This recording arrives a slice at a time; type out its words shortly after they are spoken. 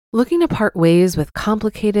Looking to part ways with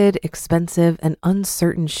complicated, expensive, and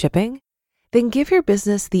uncertain shipping? Then give your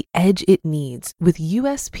business the edge it needs with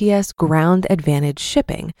USPS Ground Advantage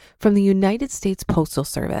shipping from the United States Postal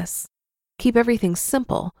Service. Keep everything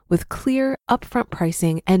simple with clear, upfront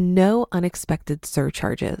pricing and no unexpected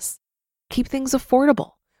surcharges. Keep things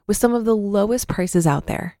affordable with some of the lowest prices out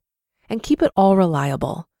there. And keep it all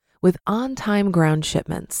reliable with on-time ground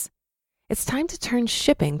shipments. It's time to turn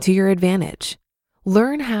shipping to your advantage.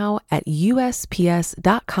 Learn how at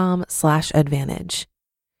USPS.com/advantage.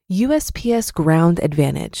 USPS Ground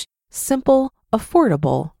Advantage. Simple,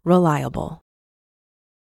 affordable, reliable.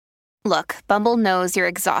 Look, Bumble knows you're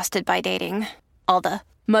exhausted by dating. All the,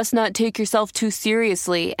 must not take yourself too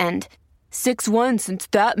seriously, and 6'1" since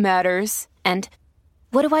that matters. And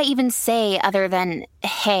what do I even say other than,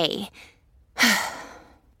 hey?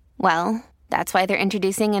 Well, that's why they're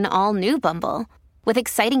introducing an all-new Bumble. With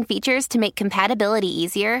exciting features to make compatibility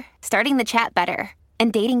easier, starting the chat better,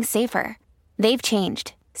 and dating safer. They've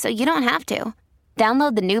changed, so you don't have to.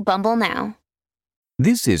 Download the new Bumble now.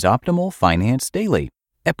 This is Optimal Finance Daily,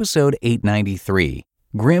 episode 893,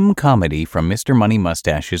 Grim Comedy from Mr. Money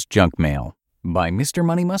Mustache's Junkmail, by Mr.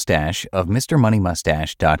 Money Mustache of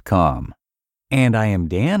MrMoneyMustache.com. And I am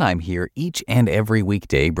Dan. I'm here each and every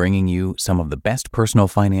weekday bringing you some of the best personal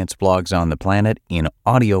finance blogs on the planet in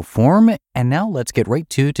audio form. And now let's get right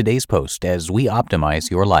to today's post as we optimize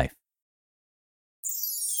your life.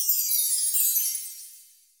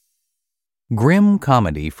 Grim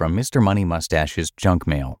Comedy from Mr. Money Mustache's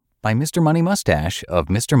Junkmail, by Mr. Money Mustache of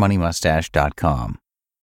MrMoneyMustache.com.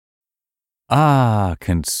 Ah,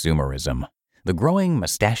 consumerism. The growing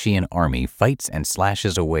mustachian army fights and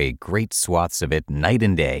slashes away great swaths of it night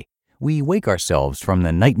and day. We wake ourselves from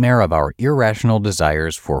the nightmare of our irrational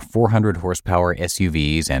desires for 400 horsepower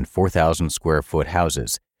SUVs and 4,000 square foot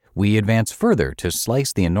houses. We advance further to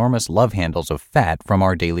slice the enormous love handles of fat from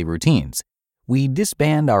our daily routines. We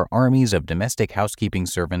disband our armies of domestic housekeeping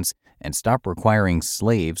servants and stop requiring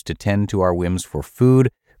slaves to tend to our whims for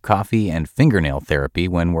food, coffee, and fingernail therapy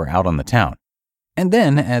when we're out on the town. And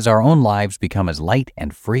then, as our own lives become as light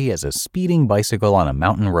and free as a speeding bicycle on a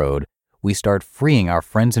mountain road, we start freeing our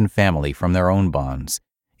friends and family from their own bonds.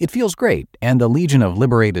 It feels great, and the legion of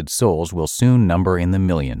liberated souls will soon number in the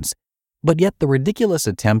millions. But yet the ridiculous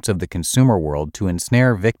attempts of the consumer world to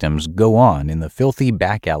ensnare victims go on in the filthy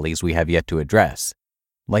back alleys we have yet to address.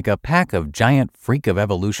 Like a pack of giant freak of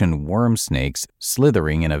evolution worm snakes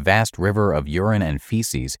slithering in a vast river of urine and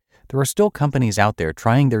feces, there are still companies out there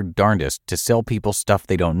trying their darndest to sell people stuff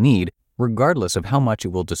they don't need, regardless of how much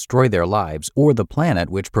it will destroy their lives or the planet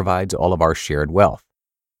which provides all of our shared wealth.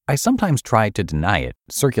 I sometimes try to deny it,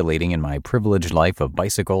 circulating in my privileged life of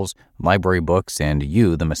bicycles, library books, and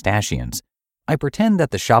you, the mustachians. I pretend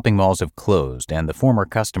that the shopping malls have closed and the former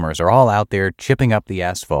customers are all out there chipping up the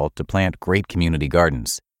asphalt to plant great community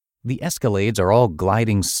gardens. The Escalades are all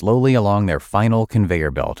gliding slowly along their final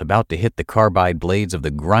conveyor belt, about to hit the carbide blades of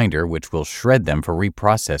the grinder which will shred them for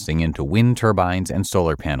reprocessing into wind turbines and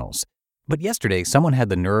solar panels. But yesterday, someone had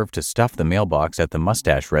the nerve to stuff the mailbox at the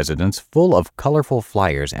Mustache residence full of colorful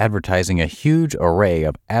flyers advertising a huge array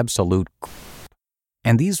of absolute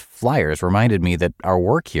and these flyers reminded me that our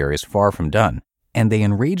work here is far from done, and they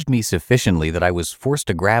enraged me sufficiently that I was forced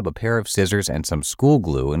to grab a pair of scissors and some school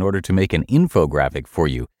glue in order to make an infographic for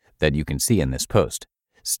you that you can see in this post.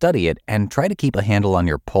 Study it and try to keep a handle on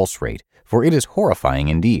your pulse rate, for it is horrifying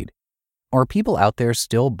indeed. Are people out there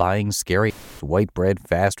still buying scary white bread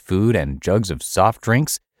fast food and jugs of soft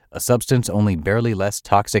drinks, a substance only barely less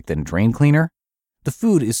toxic than drain cleaner? The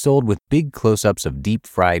food is sold with big close-ups of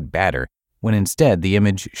deep-fried batter, when instead the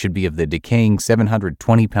image should be of the decaying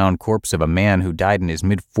 720-pound corpse of a man who died in his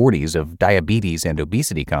mid-40s of diabetes and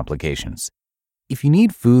obesity complications. If you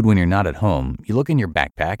need food when you're not at home, you look in your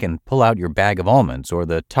backpack and pull out your bag of almonds or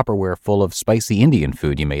the Tupperware full of spicy Indian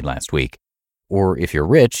food you made last week. Or if you're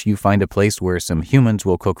rich, you find a place where some humans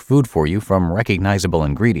will cook food for you from recognizable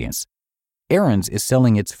ingredients. Aaron's is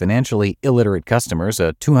selling its financially illiterate customers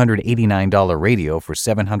a $289 radio for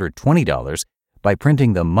 $720 by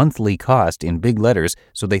printing the monthly cost in big letters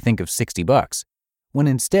so they think of $60, when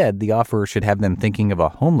instead the offer should have them thinking of a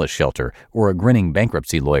homeless shelter or a grinning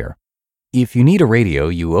bankruptcy lawyer. If you need a radio,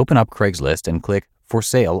 you open up Craigslist and click For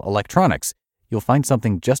Sale Electronics. You'll find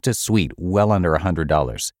something just as sweet, well under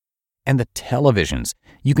 $100. And the televisions.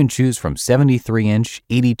 You can choose from 73-inch,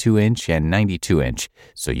 82-inch, and 92-inch,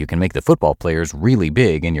 so you can make the football players really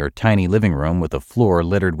big in your tiny living room with a floor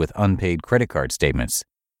littered with unpaid credit card statements.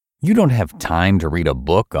 You don't have time to read a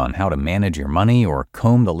book on how to manage your money or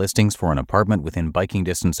comb the listings for an apartment within biking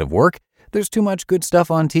distance of work? There's too much good stuff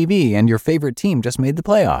on TV and your favorite team just made the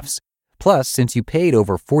playoffs. Plus, since you paid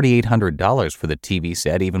over $4,800 for the TV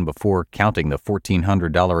set even before counting the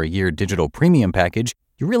 $1,400 a year digital premium package,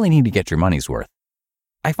 you really need to get your money's worth.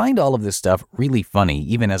 I find all of this stuff really funny,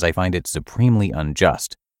 even as I find it supremely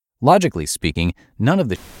unjust. Logically speaking, none of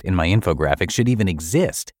the in my infographic should even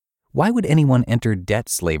exist. Why would anyone enter debt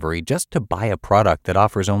slavery just to buy a product that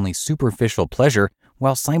offers only superficial pleasure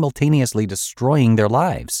while simultaneously destroying their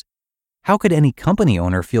lives? How could any company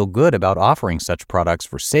owner feel good about offering such products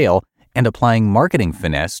for sale and applying marketing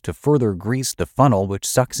finesse to further grease the funnel which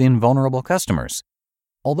sucks in vulnerable customers?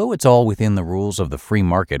 Although it's all within the rules of the free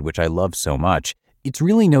market, which I love so much, it's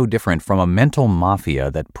really no different from a mental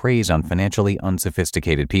mafia that preys on financially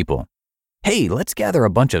unsophisticated people. Hey, let's gather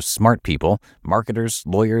a bunch of smart people, marketers,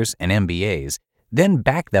 lawyers, and MBAs, then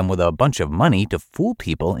back them with a bunch of money to fool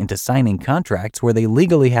people into signing contracts where they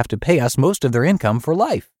legally have to pay us most of their income for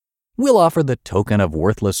life. We'll offer the token of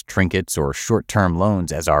worthless trinkets or short-term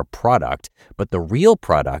loans as our product, but the real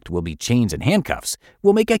product will be chains and handcuffs.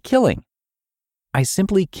 We'll make a killing. I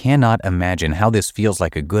simply cannot imagine how this feels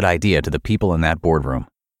like a good idea to the people in that boardroom.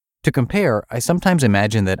 To compare, I sometimes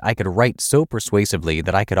imagine that I could write so persuasively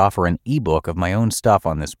that I could offer an ebook of my own stuff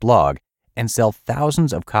on this blog and sell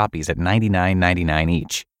thousands of copies at $99.99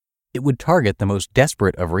 each. It would target the most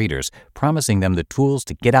desperate of readers, promising them the tools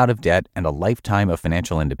to get out of debt and a lifetime of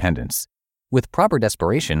financial independence. With proper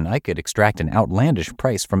desperation, I could extract an outlandish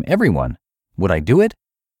price from everyone. Would I do it?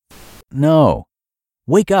 No.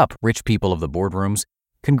 Wake up, rich people of the boardrooms.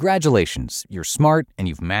 Congratulations, you're smart and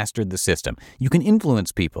you've mastered the system. You can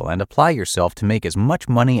influence people and apply yourself to make as much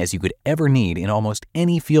money as you could ever need in almost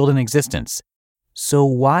any field in existence. So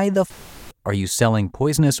why the are you selling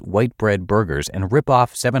poisonous white bread burgers and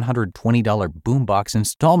rip-off $720 boombox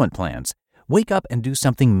installment plans? Wake up and do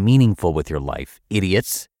something meaningful with your life,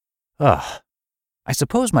 idiots. Ugh. I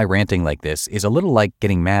suppose my ranting like this is a little like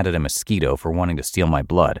getting mad at a mosquito for wanting to steal my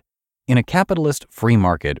blood. In a capitalist free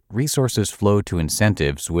market, resources flow to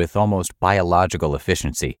incentives with almost biological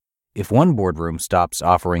efficiency. If one boardroom stops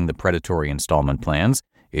offering the predatory installment plans,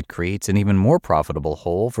 it creates an even more profitable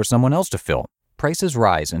hole for someone else to fill. Prices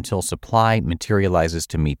rise until supply materializes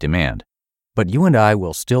to meet demand. But you and I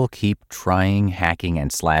will still keep trying, hacking,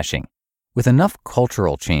 and slashing. With enough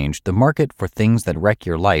cultural change, the market for things that wreck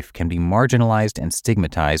your life can be marginalized and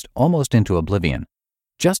stigmatized almost into oblivion.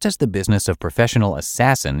 Just as the business of professional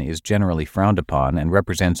assassin is generally frowned upon and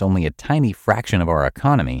represents only a tiny fraction of our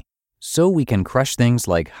economy, so we can crush things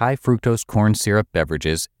like high-fructose corn syrup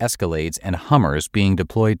beverages, Escalades, and Hummers being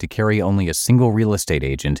deployed to carry only a single real estate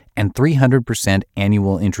agent and 300%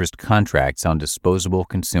 annual interest contracts on disposable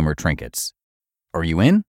consumer trinkets. Are you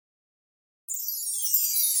in?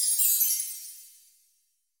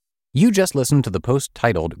 You just listened to the post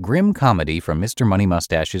titled Grim Comedy from Mr. Money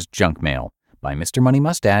Mustache's Junkmail by Mr. Money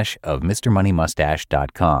Mustache of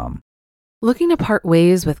MrMoneyMustache.com. Looking to part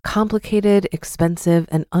ways with complicated, expensive,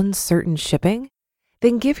 and uncertain shipping?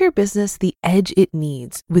 Then give your business the edge it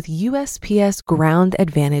needs with USPS Ground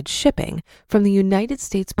Advantage shipping from the United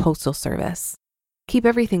States Postal Service. Keep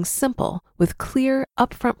everything simple with clear,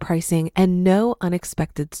 upfront pricing and no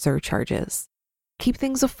unexpected surcharges. Keep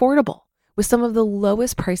things affordable with some of the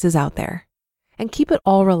lowest prices out there. And keep it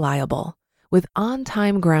all reliable with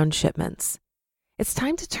on-time ground shipments. It's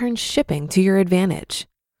time to turn shipping to your advantage.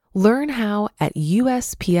 Learn how at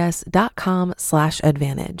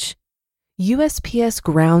USPS.com/advantage. USPS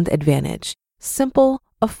Ground Advantage. Simple,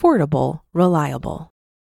 affordable, reliable.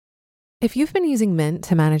 If you've been using Mint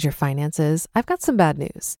to manage your finances, I've got some bad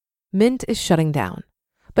news. Mint is shutting down.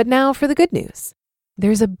 But now for the good news.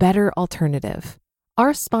 There's a better alternative.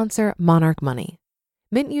 Our sponsor, Monarch Money.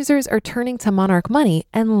 Mint users are turning to Monarch Money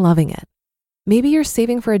and loving it. Maybe you're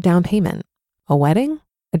saving for a down payment, a wedding,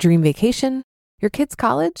 a dream vacation, your kid's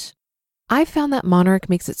college. I've found that Monarch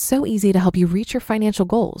makes it so easy to help you reach your financial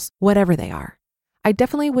goals, whatever they are. I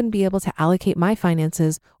definitely wouldn't be able to allocate my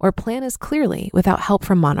finances or plan as clearly without help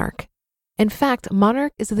from Monarch. In fact,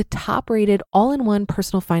 Monarch is the top-rated all-in-one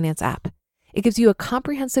personal finance app. It gives you a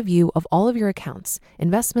comprehensive view of all of your accounts,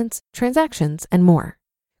 investments, transactions, and more.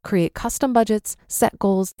 Create custom budgets, set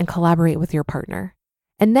goals, and collaborate with your partner.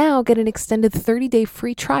 And now get an extended 30-day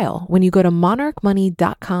free trial when you go to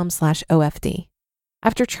monarchmoney.com/OFD.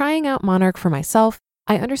 After trying out Monarch for myself,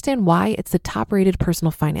 I understand why it's the top-rated personal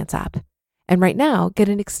finance app. And right now, get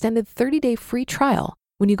an extended 30-day free trial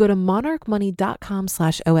when you go to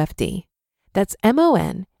monarchmoney.com/OFD. That's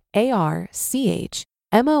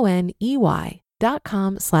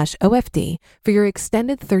monarchmoney.com/OFD for your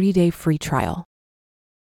extended 30-day free trial.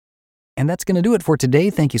 And that's going to do it for today.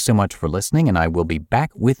 Thank you so much for listening, and I will be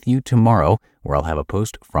back with you tomorrow where I'll have a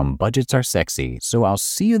post from Budgets Are Sexy. So I'll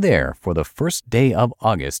see you there for the first day of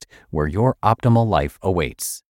August where your optimal life awaits.